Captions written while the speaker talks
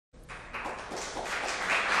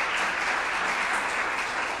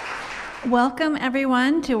Welcome,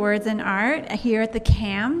 everyone, to Words and Art here at the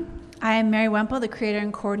CAM. I am Mary Wemple, the creator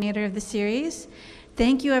and coordinator of the series.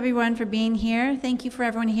 Thank you, everyone, for being here. Thank you for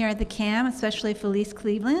everyone here at the CAM, especially Felice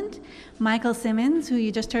Cleveland, Michael Simmons, who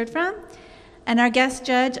you just heard from, and our guest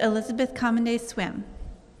judge, Elizabeth Commonday-Swim.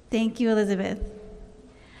 Thank you, Elizabeth.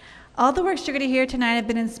 All the works you're going to hear tonight have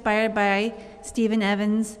been inspired by Stephen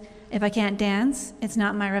Evans' If I Can't Dance, It's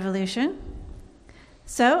Not My Revolution.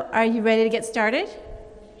 So, are you ready to get started?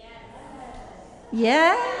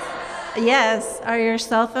 Yes? Yes. Are your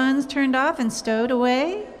cell phones turned off and stowed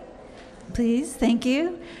away? Please, thank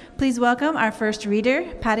you. Please welcome our first reader,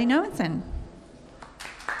 Patty Noensen.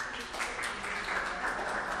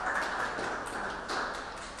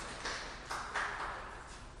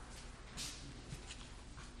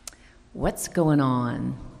 What's going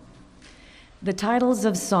on? The titles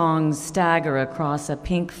of songs stagger across a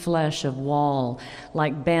pink flesh of wall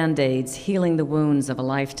like Band-Aids healing the wounds of a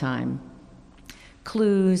lifetime.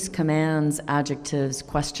 Clues, commands, adjectives,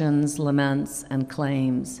 questions, laments, and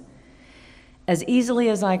claims. As easily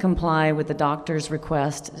as I comply with the doctor's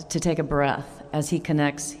request to take a breath as he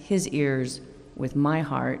connects his ears with my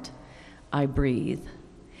heart, I breathe.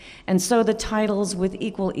 And so the titles with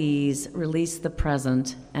equal ease release the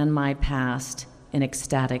present and my past in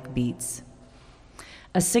ecstatic beats.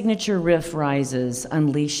 A signature riff rises,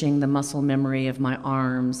 unleashing the muscle memory of my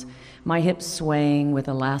arms, my hips swaying with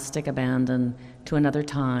elastic abandon to another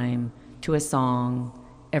time, to a song,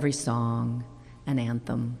 every song, an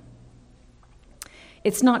anthem.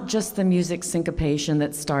 It's not just the music syncopation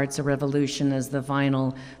that starts a revolution as the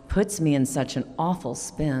vinyl puts me in such an awful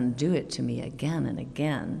spin, do it to me again and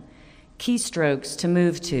again. Keystrokes to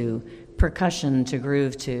move to, percussion to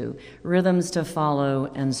groove to, rhythms to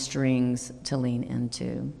follow, and strings to lean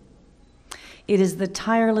into. It is the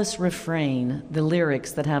tireless refrain, the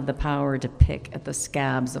lyrics that have the power to pick at the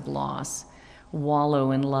scabs of loss,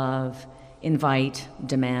 wallow in love, invite,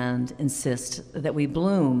 demand, insist that we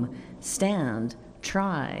bloom, stand,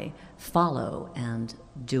 try, follow, and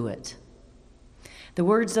do it. The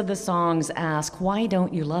words of the songs ask, why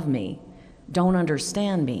don't you love me? Don't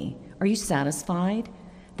understand me? Are you satisfied?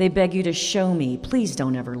 They beg you to show me, please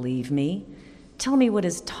don't ever leave me. Tell me what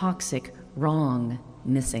is toxic, wrong,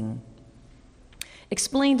 missing.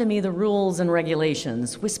 Explain to me the rules and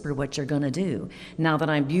regulations, whisper what you're gonna do, now that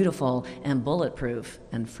I'm beautiful and bulletproof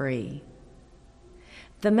and free.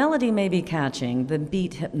 The melody may be catching, the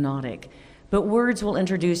beat hypnotic, but words will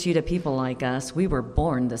introduce you to people like us. We were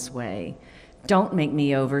born this way. Don't make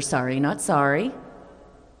me over, sorry, not sorry.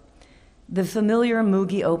 The familiar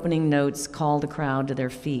Moogie opening notes call the crowd to their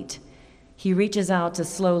feet. He reaches out to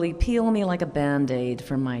slowly peel me like a Band-Aid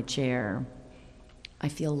from my chair. I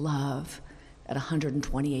feel love at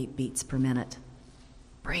 128 beats per minute.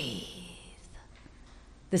 Breathe.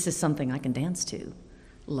 This is something I can dance to.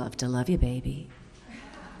 Love to love you, baby.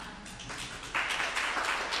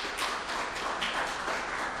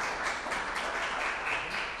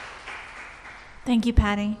 Thank you,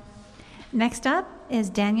 Patty. Next up is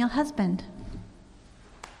Daniel Husband.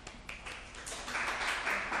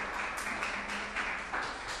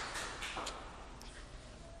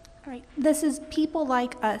 All right, this is People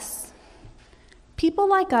Like Us. People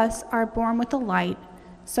like us are born with a light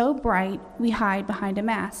so bright we hide behind a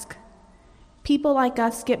mask. People like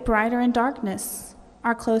us get brighter in darkness,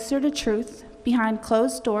 are closer to truth behind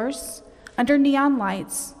closed doors, under neon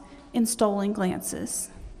lights, in stolen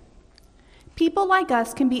glances. People like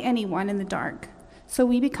us can be anyone in the dark, so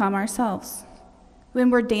we become ourselves.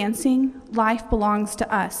 When we're dancing, life belongs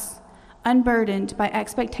to us, unburdened by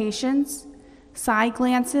expectations, side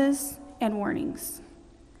glances, and warnings.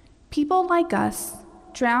 People like us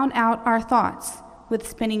drown out our thoughts with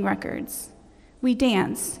spinning records. We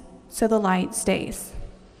dance so the light stays.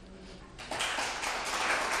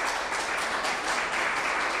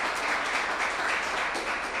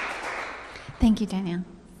 Thank you, Daniel.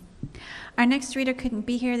 Our next reader couldn't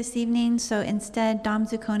be here this evening, so instead, Dom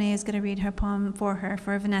Zuccone is going to read her poem for her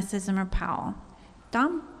for Vanessa Zimmer Powell.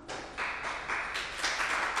 Dom?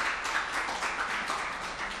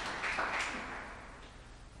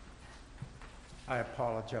 I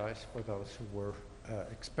apologize for those who were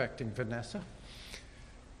expecting Vanessa.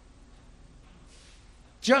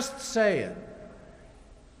 Just saying,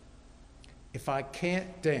 if I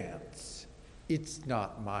can't dance, it's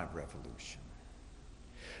not my revolution.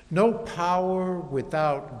 No power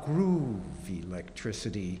without groove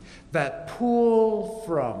electricity, that pull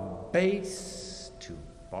from base to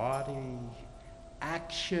body,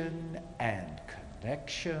 action and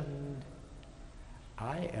connection.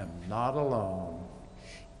 I am not alone,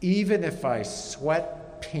 even if I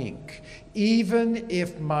sweat pink, even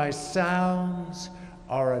if my sounds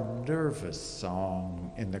are a nervous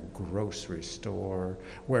song in the grocery store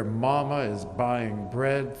where mama is buying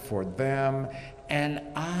bread for them and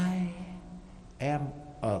I am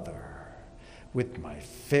other with my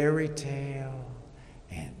fairy tale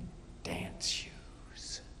and dance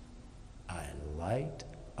shoes. I light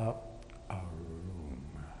up a room.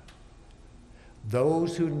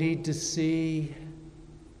 Those who need to see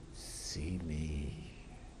me.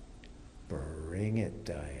 Bring it,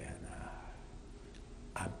 Diana.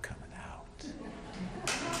 I'm coming out.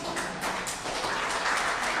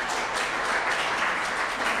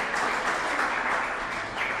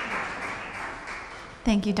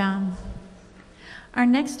 Thank you, Dom. Our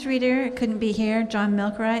next reader couldn't be here, John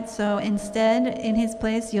Milkwright, so instead, in his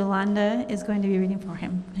place, Yolanda is going to be reading for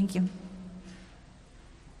him. Thank you.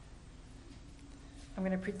 I'm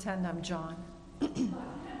going to pretend I'm John.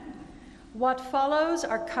 What follows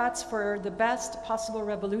are cuts for The Best Possible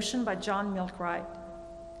Revolution by John Milkwright.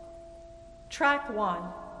 Track 1.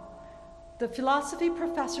 The philosophy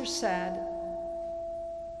professor said,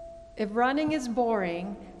 if running is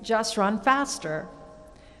boring, just run faster.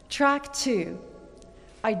 Track 2.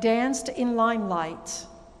 I danced in limelight.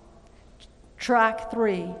 Track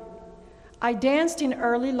 3. I danced in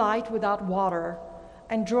early light without water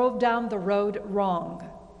and drove down the road wrong.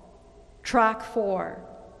 Track 4.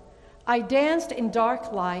 I danced in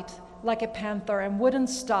dark light like a panther and wouldn't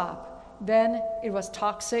stop. Then it was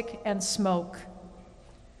toxic and smoke.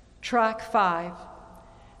 Track 5.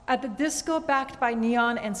 At the disco backed by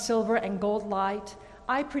neon and silver and gold light,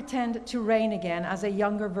 I pretend to reign again as a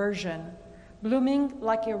younger version, blooming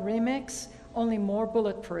like a remix, only more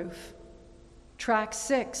bulletproof. Track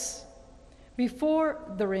 6. Before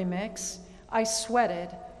the remix, I sweated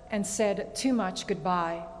and said too much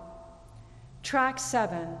goodbye. Track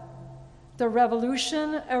 7. The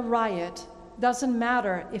revolution, a riot, doesn't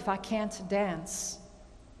matter if I can't dance.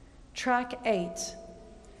 Track 8.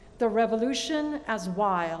 The revolution as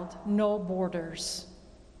wild, no borders.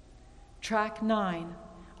 Track 9.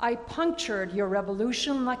 I punctured your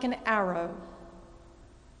revolution like an arrow.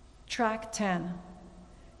 Track 10.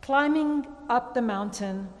 Climbing up the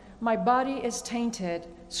mountain, my body is tainted,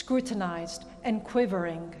 scrutinized, and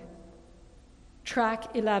quivering.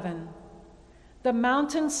 Track 11. The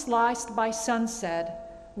mountain sliced by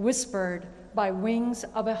sunset, whispered by wings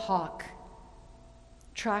of a hawk.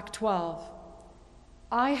 Track 12.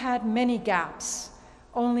 I had many gaps,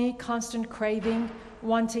 only constant craving,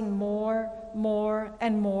 wanting more,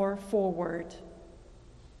 and more forward.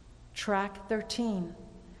 Track 13.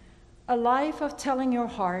 A life of telling your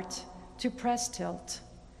heart to press tilt,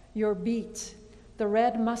 your beat, the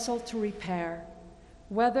red muscle to repair,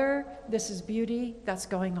 whether this is beauty that's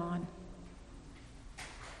going on.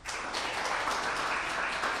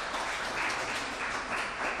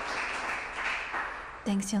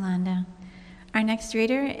 Thanks, Yolanda. Our next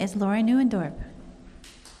reader is Laura Neuendorp.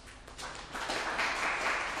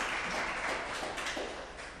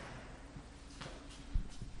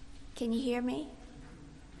 Can you hear me?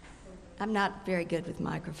 I'm not very good with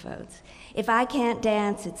microphones. If I can't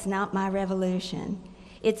dance, it's not my revolution.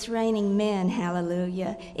 It's raining men,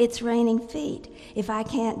 hallelujah. It's raining feet. If I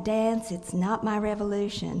can't dance, it's not my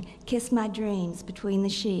revolution. Kiss my dreams between the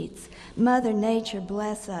sheets. Mother Nature,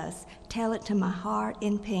 bless us. Tell it to my heart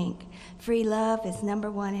in pink. Free love is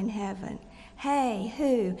 #1 in heaven. Hey,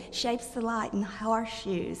 who shapes the light in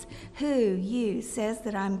horseshoes? Who, you, says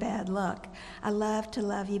that I'm bad luck? I love to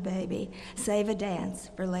love you, baby. Save a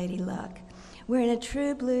dance for Lady Luck. We're in a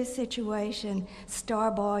true blue situation.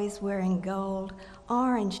 Star boys wearing gold.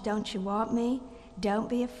 Orange, don't you want me? Don't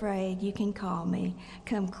be afraid, you can call me.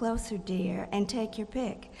 Come closer, dear, and take your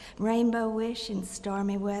pick. Rainbow wish in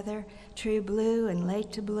stormy weather. True blue and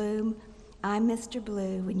late to bloom. I'm Mr.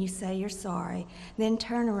 Blue when you say you're sorry. Then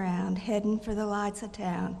turn around, heading for the lights of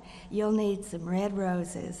town. You'll need some red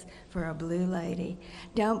roses for a blue lady.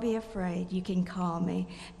 Don't be afraid, you can call me.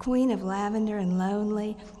 Queen of lavender and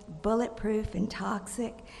lonely, bulletproof and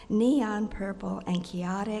toxic, neon purple and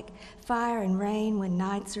chaotic, fire and rain when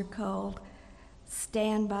nights are cold.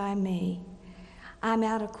 Stand by me. I'm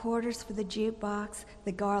out of quarters for the jukebox.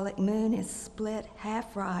 The garlic moon is split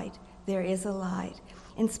half right. There is a light.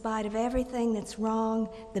 In spite of everything that's wrong,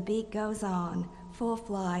 the beat goes on, full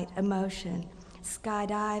flight, emotion,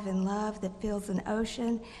 skydive and love that fills an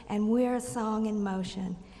ocean, and we're a song in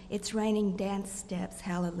motion. It's raining dance steps,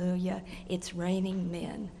 hallelujah. It's raining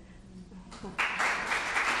men.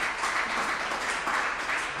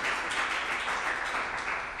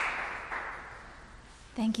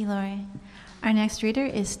 Thank you, Lori. Our next reader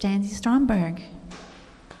is Stanzi Stromberg.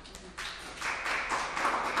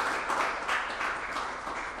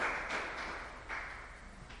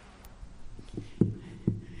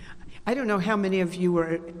 I don't know how many of you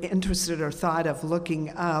were interested or thought of looking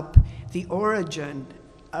up the origin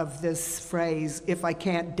of this phrase, if I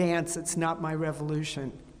can't dance, it's not my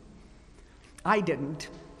revolution. I didn't.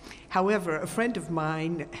 However, a friend of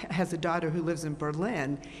mine has a daughter who lives in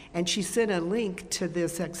Berlin, and she sent a link to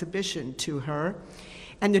this exhibition to her,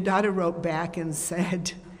 and the daughter wrote back and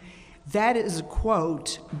said, that is a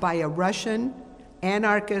quote by a Russian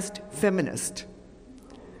anarchist feminist,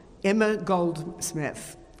 Emma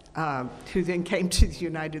Goldsmith, who then came to the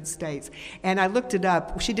United States. And I looked it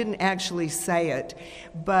up. She didn't actually say it,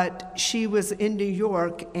 but she was in New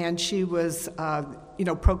York, and she was,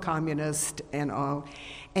 pro-communist and all.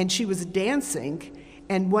 And she was dancing,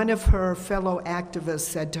 and one of her fellow activists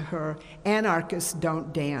said to her, anarchists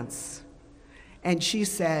don't dance. And she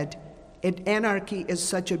said, anarchy is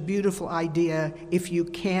such a beautiful idea. If you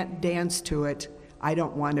can't dance to it, I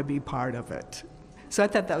don't want to be part of it. So I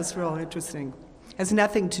thought that was real interesting. Has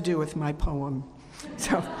nothing to do with my poem.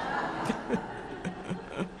 So,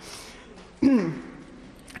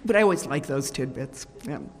 but I always like those tidbits.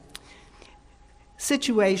 Yeah.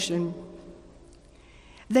 Situation.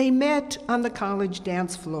 They met on the college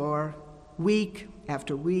dance floor week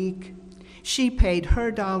after week. She paid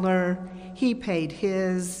her $1, he paid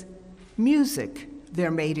his. Music,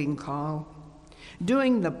 their mating call.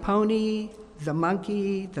 Doing the pony, the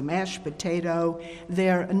monkey, the mashed potato,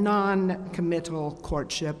 their non-committal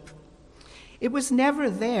courtship. It was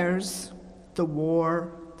never theirs, the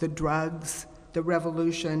war, the drugs, the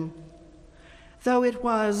revolution, though it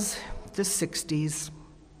was the 60s.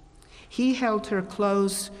 He held her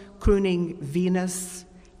close, crooning Venus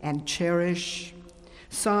and Cherish,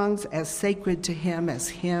 songs as sacred to him as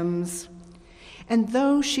hymns. And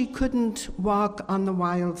though she couldn't walk on the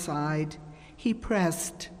wild side, he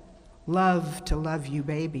pressed, love to love you,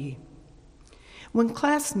 baby. When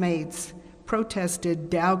classmates protested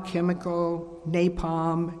Dow Chemical,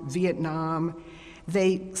 napalm, Vietnam,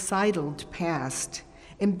 they sidled past,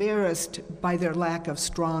 embarrassed by their lack of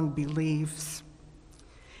strong beliefs.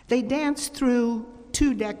 They danced through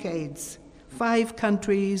 2 decades, 5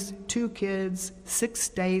 countries, 2 kids, 6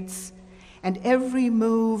 states, and every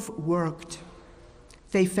move worked.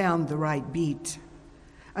 They found the right beat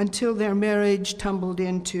until their marriage tumbled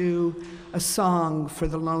into a song for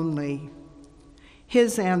the lonely.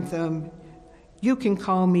 His anthem, You Can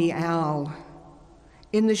Call Me Al.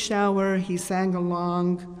 In the shower, he sang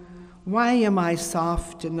along, Why am I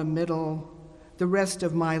soft in the middle? The rest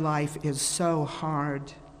of my life is so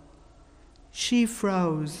hard. She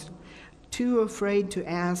froze, too afraid to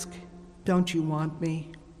ask, Don't you want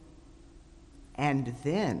me? And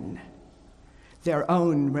then, their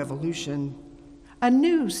own revolution, a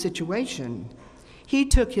new situation. He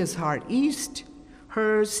took his heart east,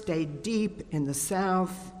 hers stayed deep in the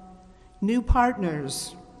south. New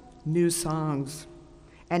partners, new songs,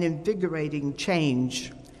 an invigorating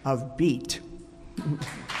change of beat.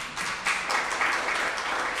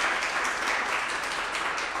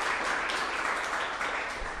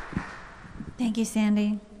 Thank you,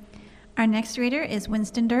 Sandy. Our next reader is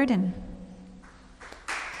Winston Durden.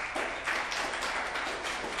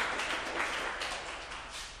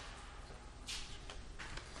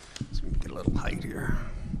 Let's get a little height here.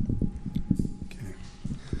 Okay.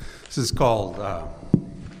 This is called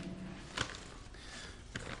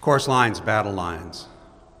Course Lines, Battle Lines.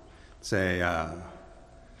 It's a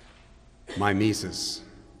mimesis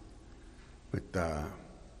with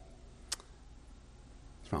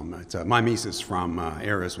it's a mimesis from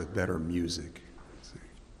eras with better music.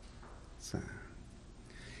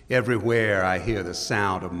 Everywhere I hear the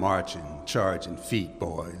sound of marching, charging feet,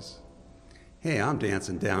 boys. Hey, I'm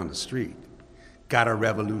dancing down the street. Got a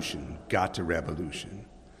revolution, got to revolution.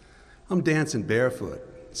 I'm dancing barefoot,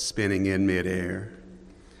 spinning in midair.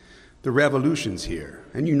 The revolution's here,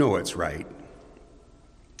 and you know it's right.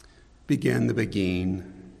 Begin the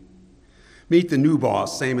begin. Meet the new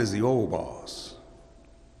boss, same as the old boss.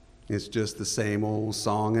 It's just the same old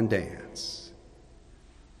song and dance.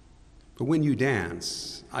 But when you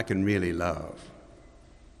dance, I can really love.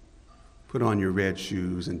 Put on your red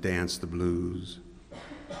shoes and dance the blues.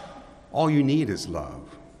 All you need is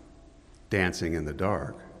love, dancing in the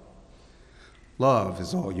dark. Love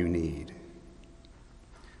is all you need.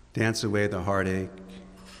 Dance away the heartache,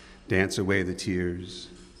 dance away the tears,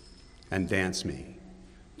 and dance me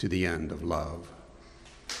to the end of love.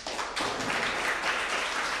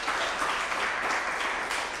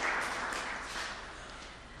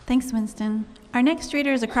 Thanks, Winston. Our next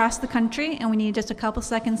reader is across the country, and we need just a couple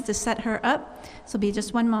seconds to set her up, so be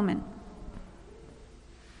just one moment.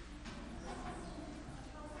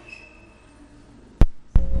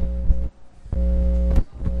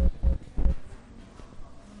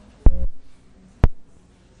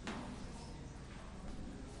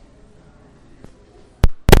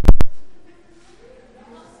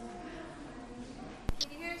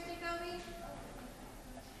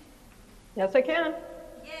 Yes, I can.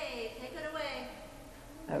 Yay, take it away.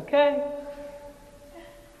 Okay.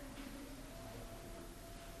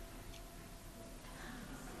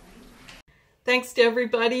 Thanks to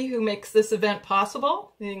everybody who makes this event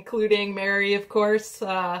possible, including Mary, of course,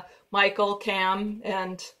 Michael, Cam,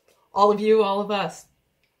 and all of us.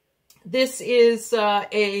 This is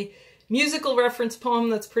a musical reference poem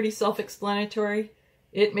that's pretty self-explanatory.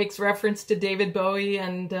 It makes reference to David Bowie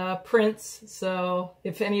and Prince, so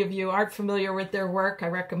if any of you aren't familiar with their work, I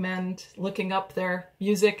recommend looking up their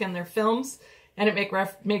music and their films, and it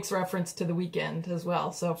makes reference to The Weeknd as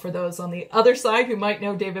well. So for those on the other side who might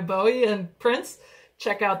know David Bowie and Prince,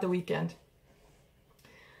 check out The Weeknd.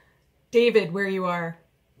 David, where you are.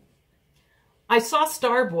 I saw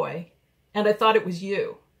Starboy, and I thought it was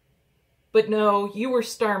you. But no, you were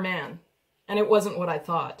Starman, and it wasn't what I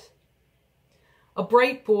thought. A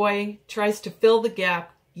bright boy tries to fill the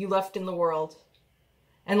gap you left in the world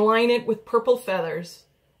and line it with purple feathers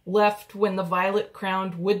left when the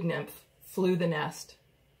violet-crowned wood nymph flew the nest.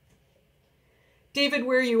 David,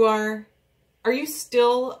 where you are you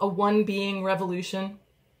still a one-being revolution,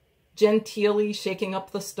 genteelly shaking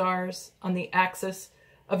up the stars on the axis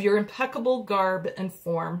of your impeccable garb and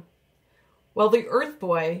form, while the earth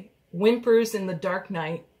boy whimpers in the dark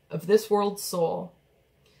night of this world's soul,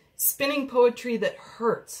 spinning poetry that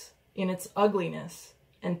hurts in its ugliness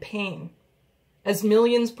and pain, as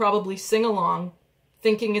millions probably sing along,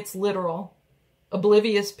 thinking it's literal,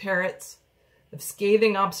 oblivious parrots of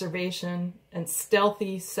scathing observation and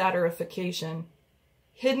stealthy satirification,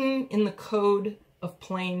 hidden in the code of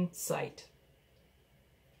plain sight.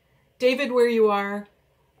 David, where you are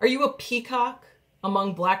you a peacock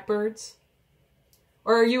among blackbirds?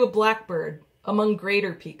 Or are you a blackbird among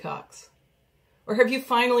greater peacocks? Or have you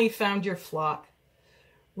finally found your flock,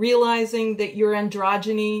 realizing that your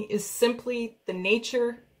androgyny is simply the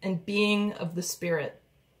nature and being of the spirit,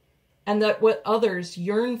 and that what others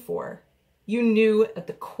yearn for, you knew at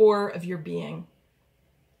the core of your being?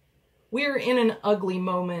 We are in an ugly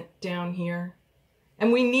moment down here,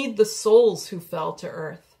 and we need the souls who fell to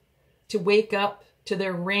earth to wake up to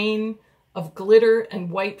their rain of glitter and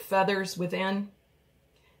white feathers within,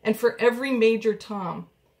 and for every Major Tom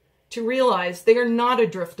to realize they are not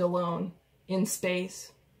adrift alone in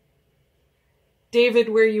space. David,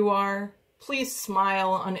 where you are, please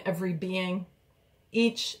smile on every being,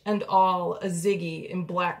 each and all a Ziggy in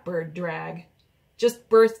blackbird drag, just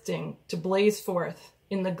bursting to blaze forth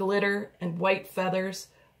in the glitter and white feathers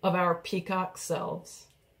of our peacock selves.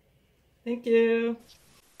 Thank you.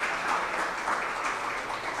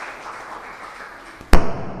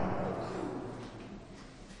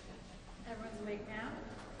 Everyone's awake now?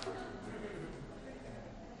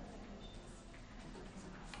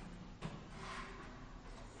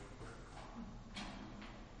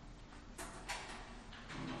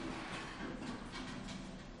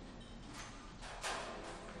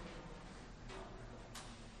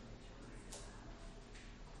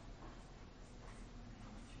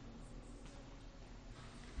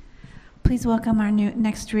 Please welcome our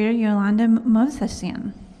next reader, Yolanda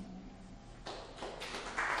Movsesian.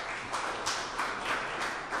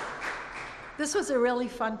 This was a really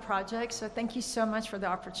fun project, so thank you so much for the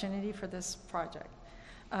opportunity for this project.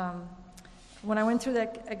 When I went through the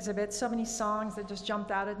exhibit, so many songs that just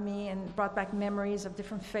jumped out at me and brought back memories of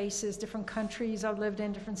different faces, different countries I've lived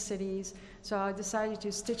in, different cities. So I decided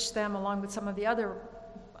to stitch them along with some of the other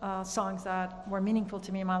songs that were meaningful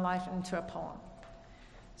to me in my life into a poem.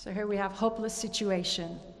 So here we have Hopeless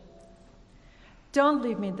Situation. Don't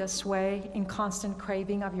leave me this way in constant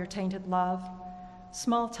craving of your tainted love.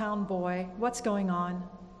 Small town boy, what's going on?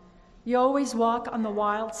 You always walk on the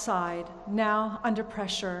wild side. Now, under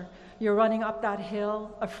pressure, you're running up that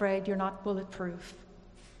hill, afraid you're not bulletproof.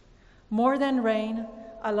 More than rain,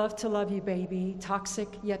 I love to love you, baby, toxic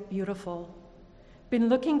yet beautiful. Been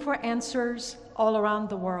looking for answers all around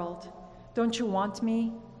the world. Don't you want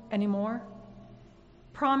me anymore?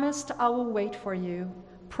 Promised I will wait for you.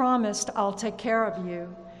 Promised I'll take care of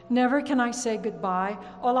you. Never can I say goodbye.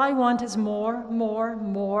 All I want is more, more,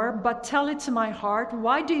 more. But tell it to my heart.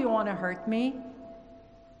 Why do you want to hurt me?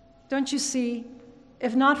 Don't you see?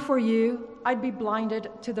 If not for you, I'd be blinded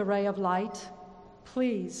to the ray of light.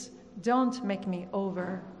 Please, don't make me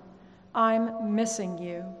over. I'm missing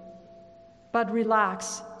you. But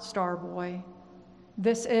relax, Starboy.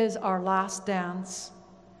 This is our last dance.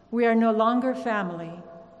 We are no longer family.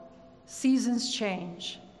 Seasons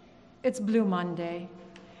change. It's Blue Monday.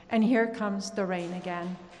 And here comes the rain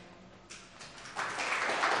again.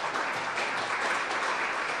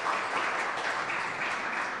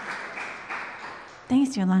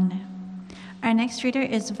 Thanks, Yolanda. Our next reader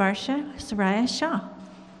is Varsha Soraya Shah.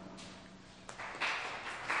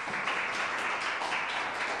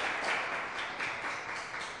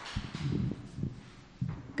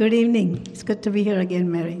 Good evening. It's good to be here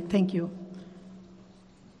again, Mary. Thank you.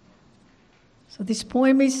 So this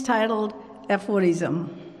poem is titled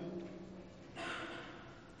Aphorism.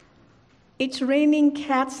 It's raining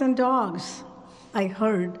cats and dogs, I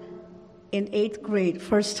heard in 8th grade,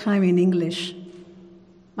 first time in English,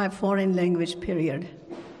 my foreign language period.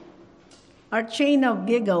 Our chain of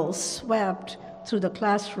giggles swept through the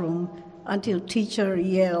classroom until teacher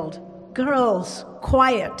yelled, "Girls,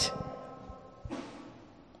 quiet!"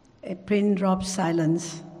 A pin dropped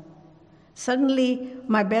silence. Suddenly,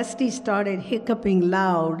 my bestie started hiccuping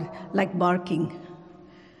loud, like barking.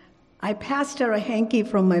 I passed her a hanky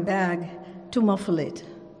from my bag to muffle it.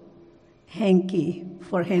 Hanky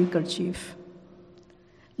for handkerchief.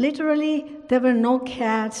 Literally, there were no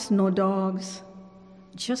cats, no dogs,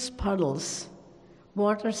 just puddles,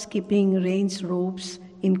 water skipping range ropes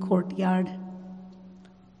in courtyard.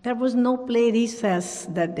 There was no play recess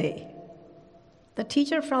that day. The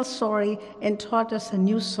teacher felt sorry and taught us a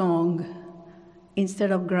new song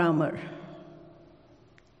instead of grammar.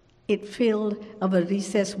 It filled our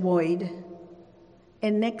recess void.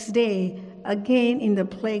 And next day, again in the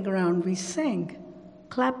playground, we sang,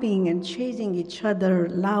 clapping and chasing each other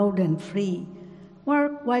loud and free.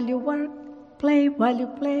 Work while you work, play while you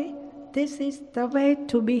play. This is the way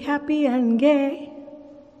to be happy and gay.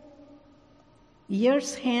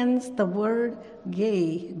 Years hence, the word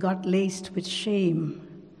gay got laced with shame.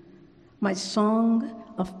 My song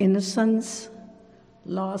of innocence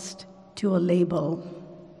lost to a label.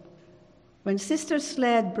 When Sister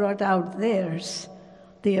Sled brought out theirs,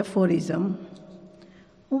 the aphorism,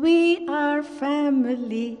 "We are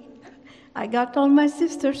family," I got all my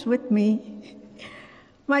sisters with me.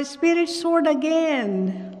 My spirit soared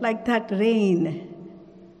again like that rain,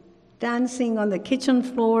 dancing on the kitchen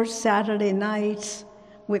floor Saturday nights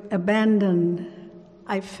with abandon.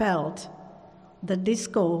 I felt the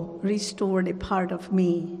disco restored a part of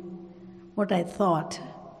me, what I thought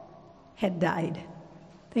had died.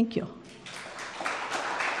 Thank you.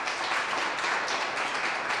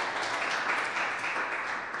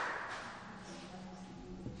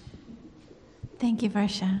 Thank you,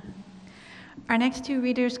 Varsha. Our next two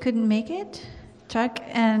readers couldn't make it. Chuck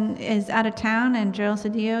is out of town, and Gerald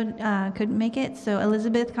Cedillo couldn't make it, so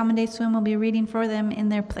Elizabeth Commonday Swim will be reading for them in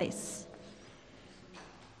their place.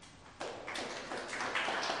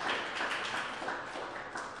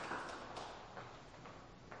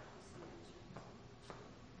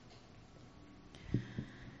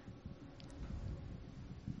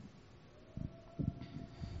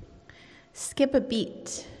 Skip a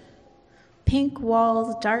Beat. Pink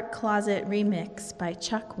Walls, Dark Closet remix by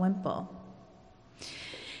Chuck Wemple.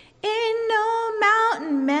 In no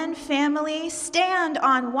mountain, men family, stand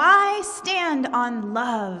on why? Stand on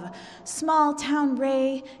love. Small town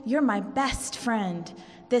Ray, you're my best friend.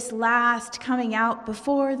 This last coming out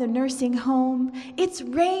before the nursing home, it's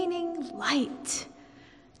raining light.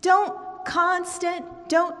 Don't constant,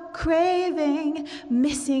 don't craving,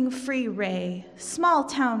 missing free Ray, small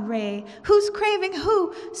town Ray, who's craving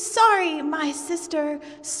who? Sorry, my sister,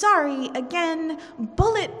 sorry again,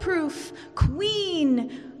 bulletproof,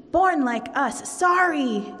 queen, born like us,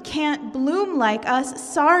 sorry, can't bloom like us,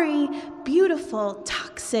 sorry, beautiful,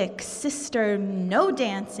 toxic sister, no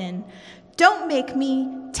dancing, don't make me,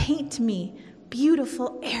 taint me,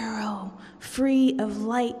 beautiful arrow, free of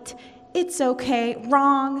light. It's okay,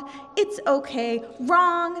 wrong. It's okay,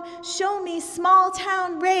 wrong. Show me small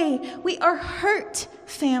town Ray. We are hurt,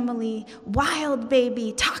 family. Wild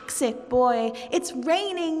baby, toxic boy. It's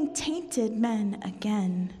raining tainted men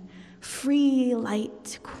again. Free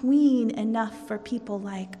light, queen enough for people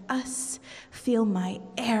like us. Feel my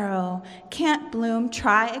arrow. Can't bloom,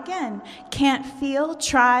 try again. Can't feel,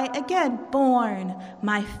 try again. Born,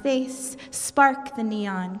 my face. Spark the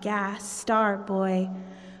neon gas, star boy.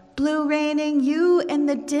 Blue raining, you in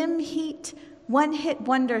the dim heat, one-hit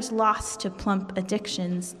wonders lost to plump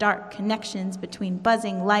addictions, dark connections between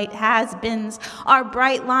buzzing light has-beens, our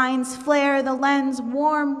bright lines flare the lens,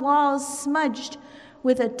 warm walls smudged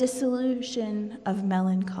with a disillusion of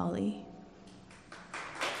melancholy.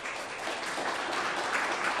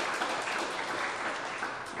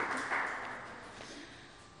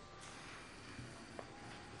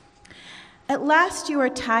 At last you are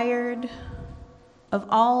tired of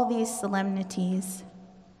all these solemnities,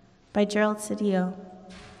 by Gerald Cedillo.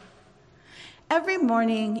 Every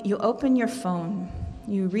morning you open your phone,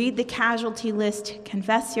 You read the casualty list,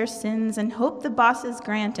 confess your sins, and hope the bosses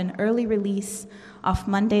grant an early release off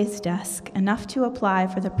Monday's desk, enough to apply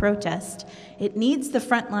for the protest. It needs the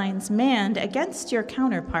front lines manned against your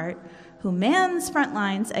counterpart, who mans front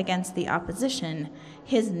lines against the opposition,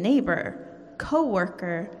 his neighbor,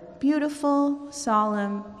 co-worker, beautiful,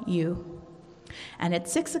 solemn you. And at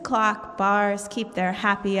 6 o'clock, bars keep their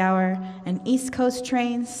happy hour, and East Coast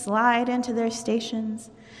trains slide into their stations.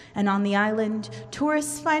 And on the island,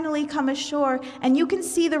 tourists finally come ashore, and you can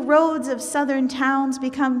see the roads of southern towns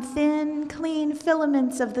become thin, clean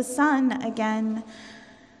filaments of the sun again.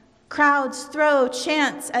 Crowds throw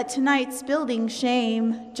chants at tonight's building,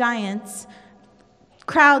 shame giants.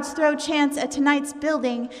 Crowds throw chants at tonight's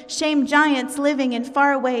building, shame giants living in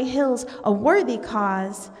faraway hills, a worthy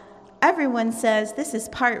cause. Everyone says this is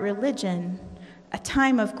part religion, a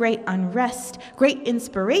time of great unrest, great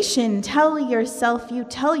inspiration. You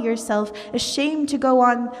tell yourself, ashamed to go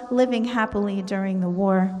on living happily during the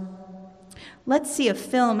war. Let's see a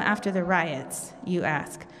film after the riots, you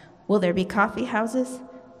ask. Will there be coffee houses?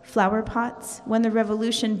 Flower pots, when the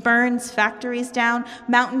revolution burns factories down,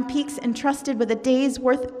 mountain peaks entrusted with a day's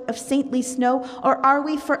worth of saintly snow? Or are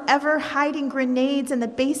we forever hiding grenades in the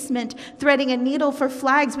basement, threading a needle for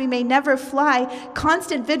flags we may never fly,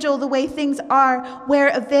 constant vigil the way things are, wear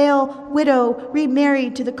a veil, widow,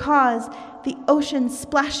 remarried to the cause? The ocean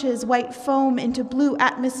splashes white foam into blue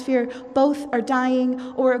atmosphere, both are dying,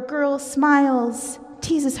 or a girl smiles,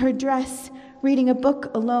 teases her dress, reading a book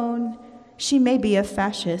alone. She may be a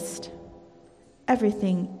fascist.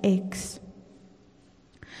 Everything aches.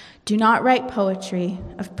 Do not write poetry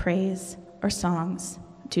of praise or songs.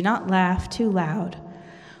 Do not laugh too loud.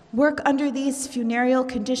 Work under these funereal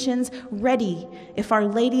conditions, ready if Our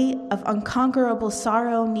Lady of Unconquerable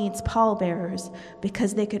Sorrow needs pallbearers,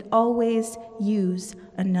 because they could always use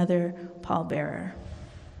another pallbearer.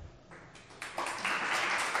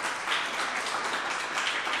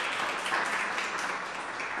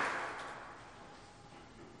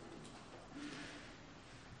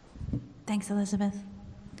 Thanks, Elizabeth.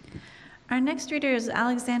 Our next reader is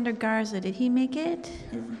Alexander Garza. Did he make it?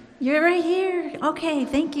 You're right here. Okay,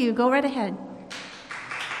 thank you. Go right ahead.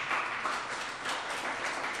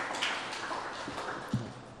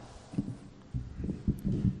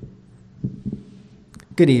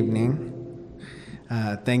 Good evening.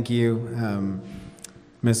 Thank you,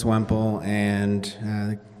 Ms. Wemple and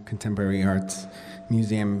the Contemporary Arts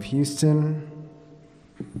Museum of Houston.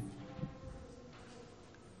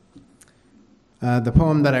 The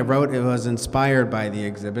poem that I wrote, it was inspired by the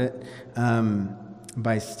exhibit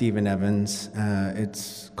by Stephen Evans.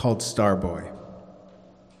 It's called Starboy.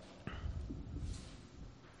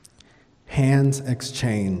 Hands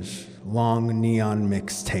exchange long neon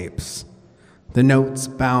mixtapes. The notes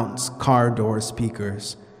bounce car door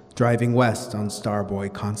speakers, driving west on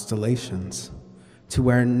Starboy constellations, to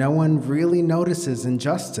where no one really notices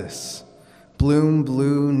injustice. Bloom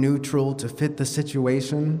blue neutral to fit the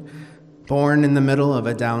situation, born in the middle of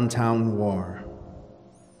a downtown war.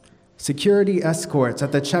 Security escorts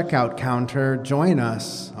at the checkout counter join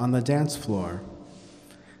us on the dance floor.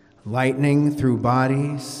 Lightning through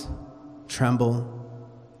bodies, tremble,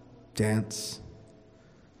 dance.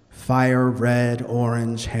 Fire red,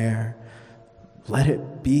 orange hair. Let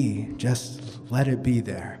it be, just let it be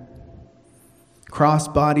there.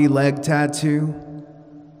 Cross-body leg tattoo.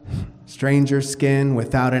 Stranger skin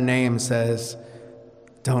without a name says,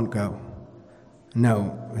 don't go.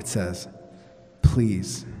 No, it says,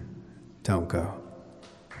 please don't go.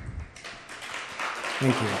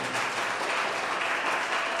 Thank you.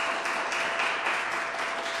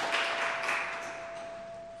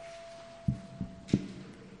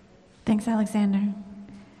 Thanks, Alexander.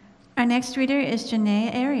 Our next reader is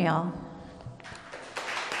Janae Ariel.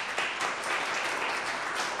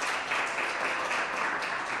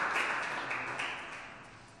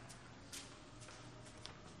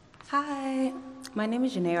 Hi, my name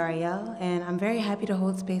is Janae Ariel, and I'm very happy to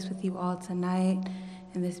hold space with you all tonight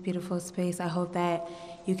in this beautiful space. I hope that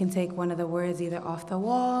you can take one of the words either off the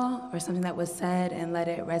wall or something that was said and let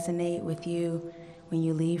it resonate with you when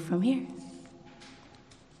you leave from here.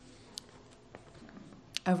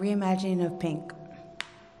 A reimagining of Pink.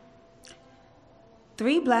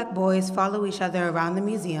 3 black boys follow each other around the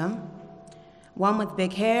museum, one with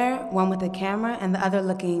big hair, one with a camera, and the other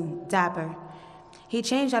looking dapper. He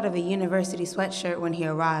changed out of a university sweatshirt when he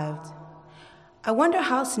arrived. I wonder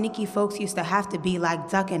how sneaky folks used to have to be,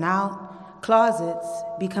 like ducking out, closets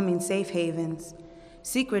becoming safe havens,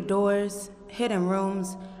 secret doors, hidden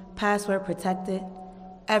rooms, password protected,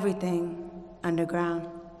 everything underground.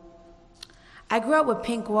 I grew up with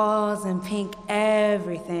pink walls and pink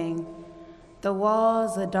everything. The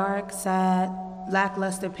walls a dark, sad,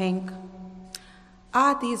 lackluster pink.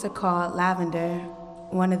 These are called lavender,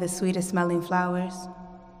 one of the sweetest smelling flowers.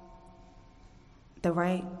 The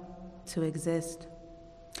right to exist.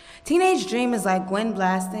 Teenage dream is like wind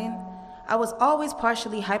blasting. I was always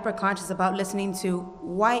partially hyper-conscious about listening to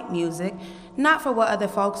white music, not for what other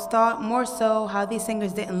folks thought, more so how these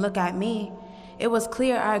singers didn't look at me. It was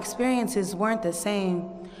clear our experiences weren't the same.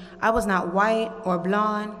 I was not white or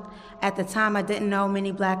blonde. At the time, I didn't know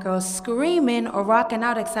many black girls screaming or rocking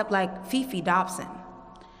out except like Fifi Dobson.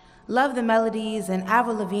 Love the melodies, and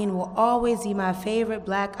Avril Lavigne will always be my favorite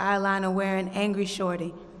black eyeliner-wearing angry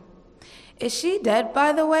shorty. Is she dead,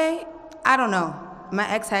 by the way? I don't know. My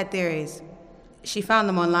ex had theories. She found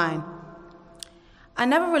them online. I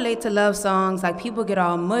never relate to love songs, like people get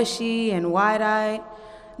all mushy and wide-eyed.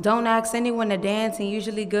 Don't ask anyone to dance and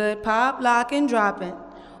usually good pop, lock, and drop it.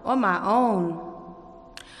 On my own.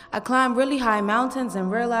 I climbed really high mountains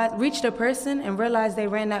and reached a person and realized they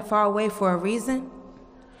ran that far away for a reason.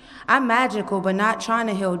 I'm magical, but not trying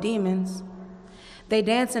to heal demons. They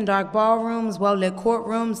dance in dark ballrooms, well-lit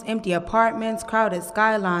courtrooms, empty apartments, crowded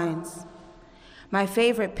skylines. My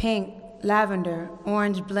favorite pink, lavender,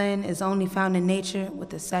 orange blend is only found in nature with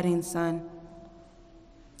the setting sun.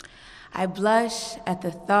 I blush at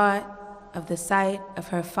the thought of the sight of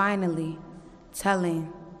her finally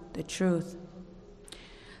telling the truth.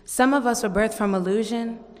 Some of us were birthed from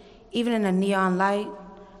illusion. Even in a neon light,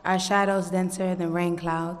 our shadows denser than rain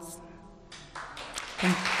clouds.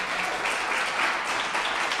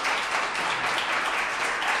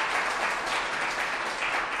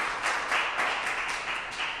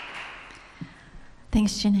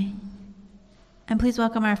 Thanks, Janae. And please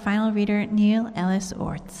welcome our final reader, Neil Ellis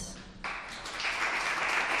Orts.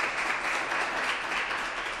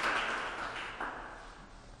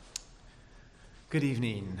 Good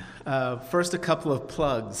evening. First, a couple of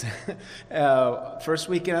plugs. First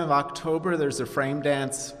weekend of October, there's a Frame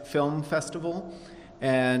Dance Film Festival,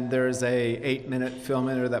 and there's a 8-minute film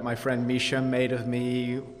in there that my friend Misha made of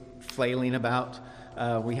me flailing about.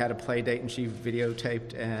 We had a play date, and she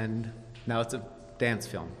videotaped, and now it's a dance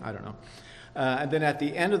film. I don't know. And then at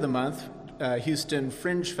the end of the month, Houston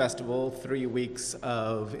Fringe Festival, 3 weeks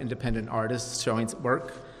of independent artists showing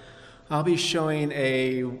work. I'll be showing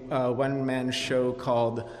a one-man show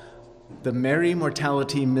called The Mary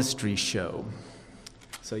Mortality Mystery Show.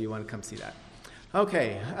 So you want to come see that.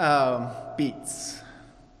 Okay, beats.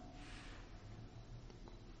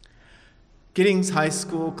 Giddings High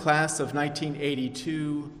School class of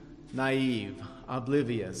 1982, naive,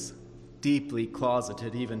 oblivious, deeply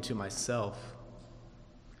closeted even to myself.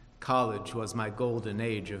 College was my golden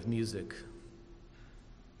age of music.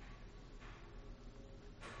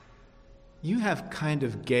 You have kind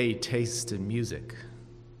of gay taste in music.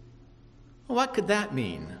 What could that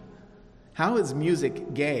mean? How is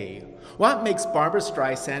music gay? What makes Barbra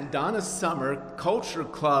Streisand, Donna Summer, Culture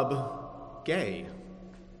Club gay?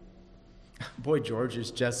 Boy George is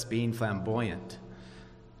just being flamboyant.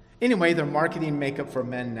 Anyway, they're marketing makeup for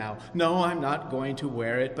men now. No, I'm not going to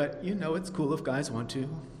wear it, but you know it's cool if guys want to.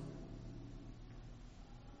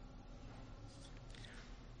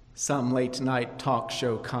 Some late-night talk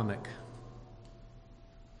show comic.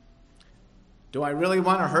 Do I really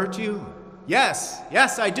want to hurt you? Yes,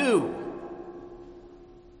 I do.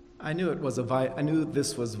 I knew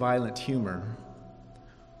this was violent humor.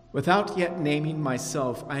 Without yet naming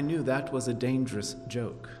myself, I knew that was a dangerous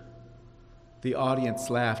joke. The audience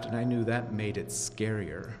laughed, and I knew that made it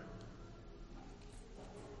scarier.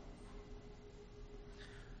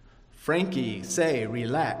 Frankie, say,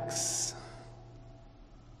 relax.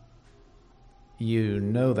 You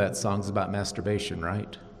know that song's about masturbation,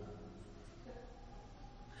 right?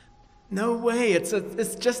 No way, it's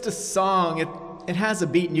just a song. It has a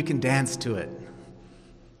beat and you can dance to it.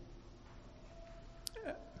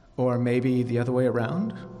 Or maybe the other way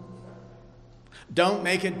around. Don't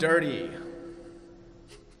make it dirty.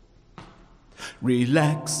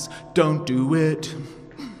 Relax, don't do it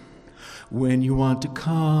when you want to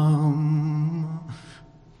come.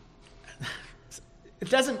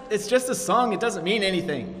 It's just a song, it doesn't mean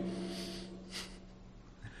anything.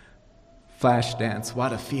 Flash dance,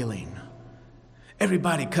 what a feeling.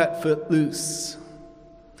 Everybody cut foot loose.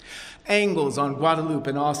 Angles on Guadalupe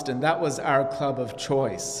and Austin, that was our club of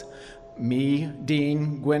choice. Me,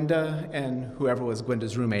 Dean, Gwenda, and whoever was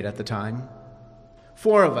Gwenda's roommate at the time.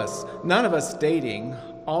 4 of us, none of us dating.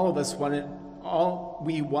 All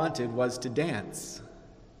we wanted was to dance.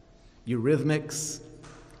 Eurythmics,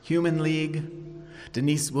 Human League,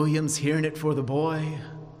 Denise Williams hearing it for the boy.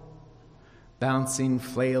 bouncing,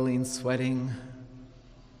 flailing, sweating.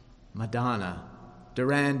 Madonna,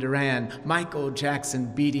 Duran Duran, Michael Jackson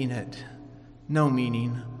beating it. No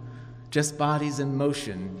meaning, just bodies in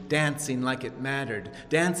motion, dancing like it mattered,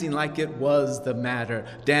 dancing like it was the matter.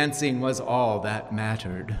 Dancing was all that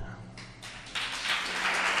mattered.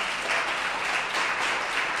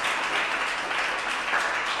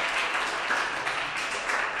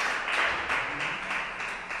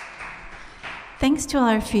 Thanks to all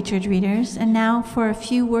our featured readers, and now for a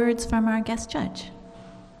few words from our guest judge.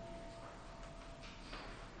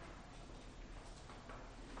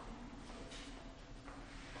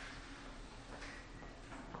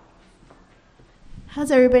 How's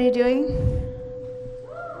everybody doing?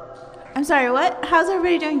 I'm sorry, what? How's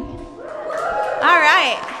everybody doing? All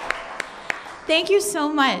right. Thank you so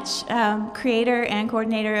much, creator and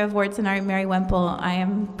coordinator of Words and Art, Mary Wemple. I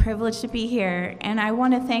am privileged to be here, and I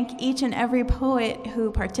want to thank each and every poet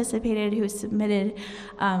who participated, who submitted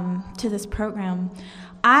to this program.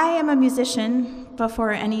 I am a musician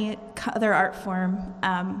before any other art form,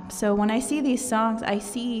 so when I see these songs, I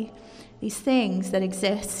see these things that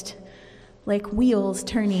exist, like wheels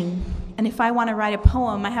turning. And if I want to write a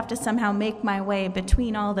poem, I have to somehow make my way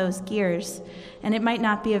between all those gears. And it might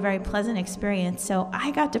not be a very pleasant experience. So I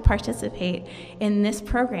got to participate in this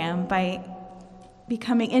program by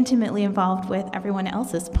becoming intimately involved with everyone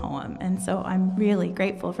else's poem. And so I'm really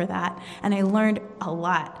grateful for that. And I learned a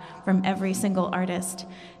lot from every single artist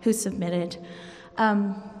who submitted.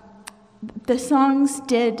 The songs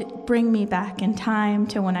did bring me back in time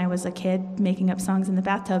to when I was a kid making up songs in the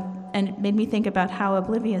bathtub, and it made me think about how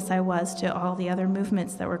oblivious I was to all the other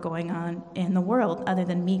movements that were going on in the world other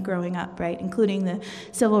than me growing up, right, including the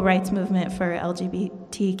civil rights movement for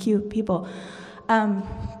LGBTQ people. And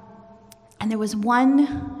there was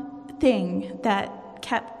one thing that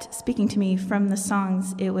kept speaking to me from the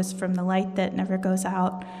songs. It was from The Light That Never Goes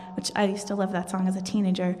Out, which I used to love that song as a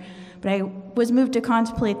teenager. But I was moved to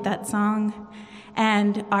contemplate that song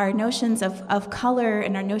and our notions of color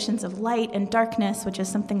and our notions of light and darkness, which is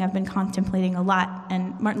something I've been contemplating a lot.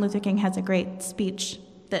 And Martin Luther King has a great speech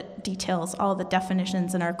that details all the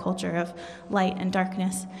definitions in our culture of light and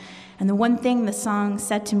darkness. And the one thing the song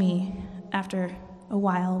said to me after a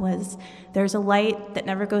while was, there's a light that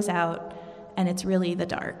never goes out, and it's really the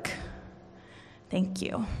dark. Thank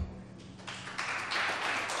you.